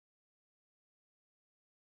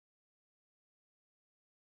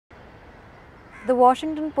The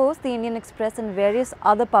Washington Post, the Indian Express and various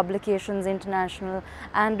other publications, international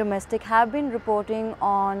and domestic, have been reporting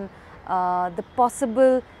on the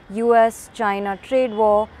possible US-China trade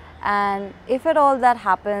war, and if at all that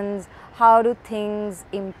happens, how do things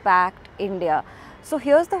impact India? So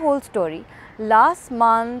here's the whole story. Last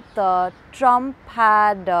month, Trump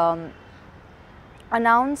had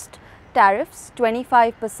announced tariffs,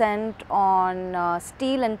 25% on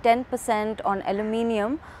steel and 10% on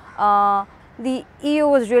aluminium. The EU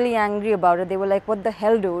was really angry about it. They were like, what the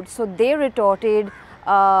hell, dude? So they retorted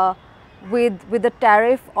with a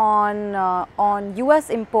tariff on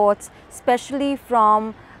US imports, especially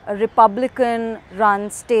from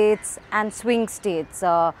Republican-run states and swing states.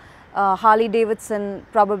 Harley-Davidson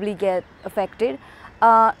probably get affected.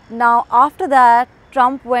 Now, after that,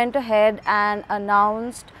 Trump went ahead and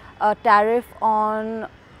announced a tariff on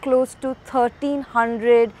close to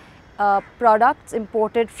 1,300 products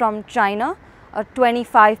imported from China,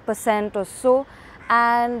 25% or so.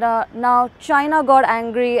 And now China got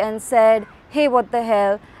angry and said, hey, what the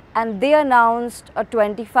hell? And they announced a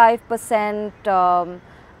 25%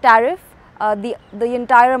 tariff. The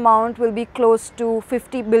entire amount will be close to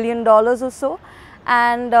 $50 billion or so.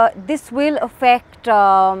 And this will affect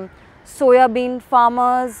soybean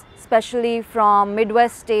farmers, especially from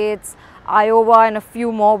Midwest states, Iowa and a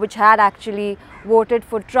few more which had actually voted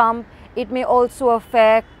for Trump. It may also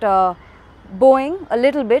affect Boeing a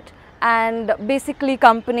little bit, and basically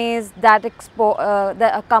companies that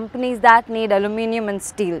need aluminium and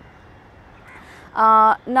steel.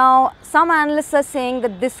 Now, some analysts are saying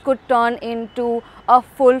that this could turn into a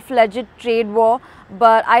full-fledged trade war,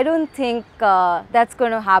 but I don't think that's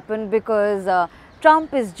going to happen, because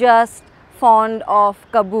Trump is just fond of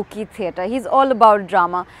kabuki theatre. He's all about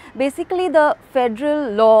drama. Basically, the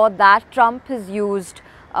federal law that Trump has used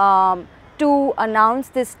to announce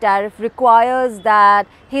this tariff requires that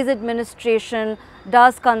his administration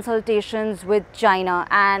does consultations with China,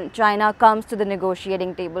 and China comes to the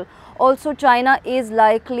negotiating table. Also, China is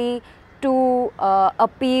likely to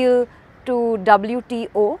appeal to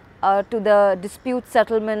WTO, to the Dispute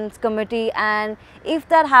Settlements Committee, and if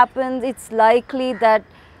that happens, it's likely that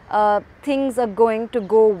things are going to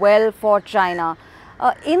go well for China.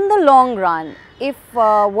 In the long run, if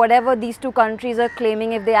whatever these two countries are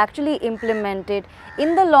claiming, if they actually implement it,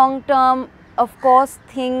 in the long term, of course,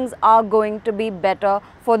 things are going to be better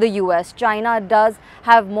for the US. China does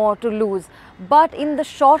have more to lose. But in the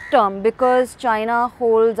short term, because China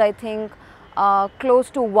holds, I think, close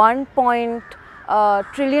to $1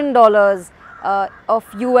 trillion of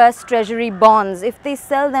US Treasury bonds, if they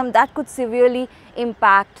sell them, that could severely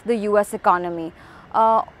impact the US economy.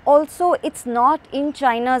 Also, it's not in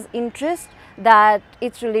China's interest that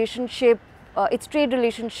its trade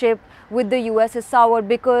relationship with the US is soured,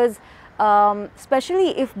 because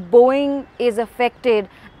especially if Boeing is affected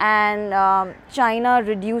and China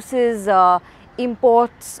reduces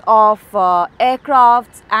imports of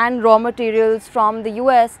aircrafts and raw materials from the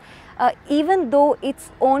US, even though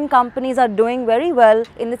its own companies are doing very well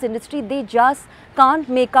in this industry, they just can't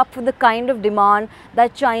make up for the kind of demand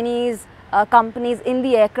that Chinese companies in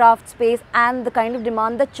the aircraft space and the kind of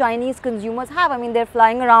demand that Chinese consumers have. I mean, they're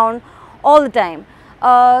flying around all the time.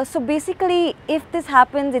 So basically, if this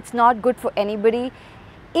happens, it's not good for anybody.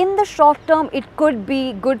 In the short term, it could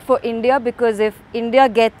be good for India, because if India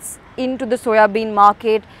gets into the soybean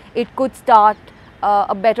market, it could start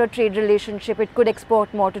a better trade relationship. It could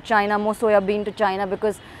export more to China, more soybean to China,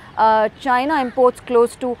 because China imports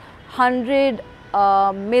close to 100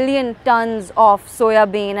 million tons of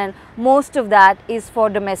soybean, and most of that is for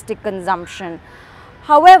domestic consumption.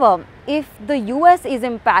 However, if the US is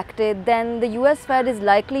impacted, then the US Fed is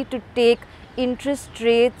likely to take interest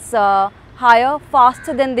rates higher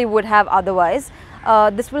faster than they would have otherwise.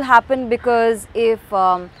 This will happen because if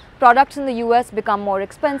products in the US become more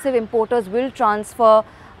expensive, importers will transfer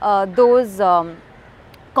those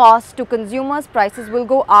costs to consumers, prices will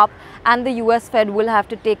go up, and the US Fed will have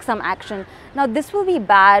to take some action. Now, this will be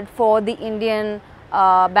bad for the Indian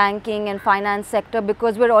banking and finance sector,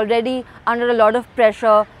 because we're already under a lot of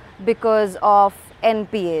pressure because of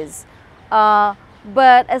NPAs.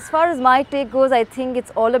 But as far as my take goes, I think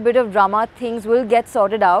it's all a bit of drama. Things will get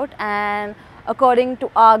sorted out, and according to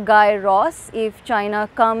our guy Ross, if China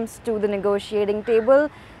comes to the negotiating table,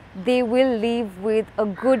 they will leave with a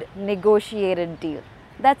good negotiated deal.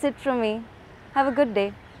 That's it from me. Have a good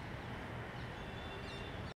day.